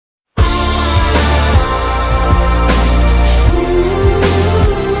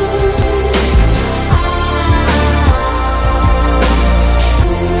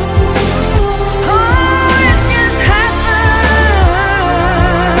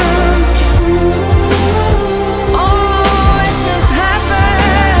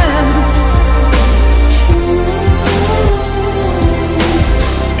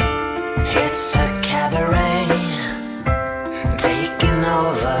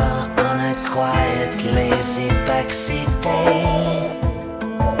quiet, lazy backseat day.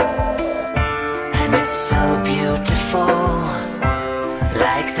 And it's so beautiful,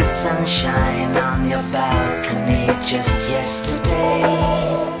 like the sunshine on your balcony just yesterday.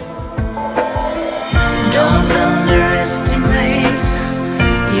 Don't underestimate,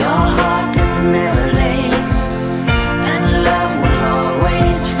 your heart is never late, and love will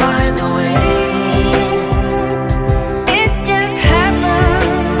always find a way. It just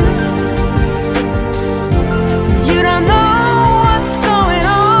happens, you don't know what's going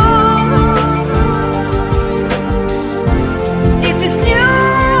on. If it's new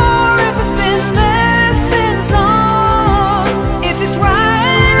or if it's been there since long, if it's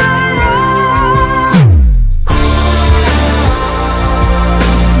right or wrong.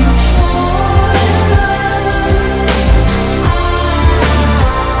 You fall in love,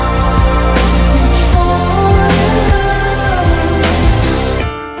 you fall in love.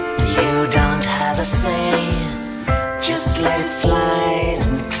 You don't have a say, just let it slide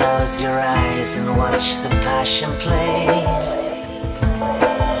and close your eyes and watch the passion play.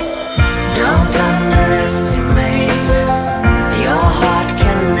 Don't underestimate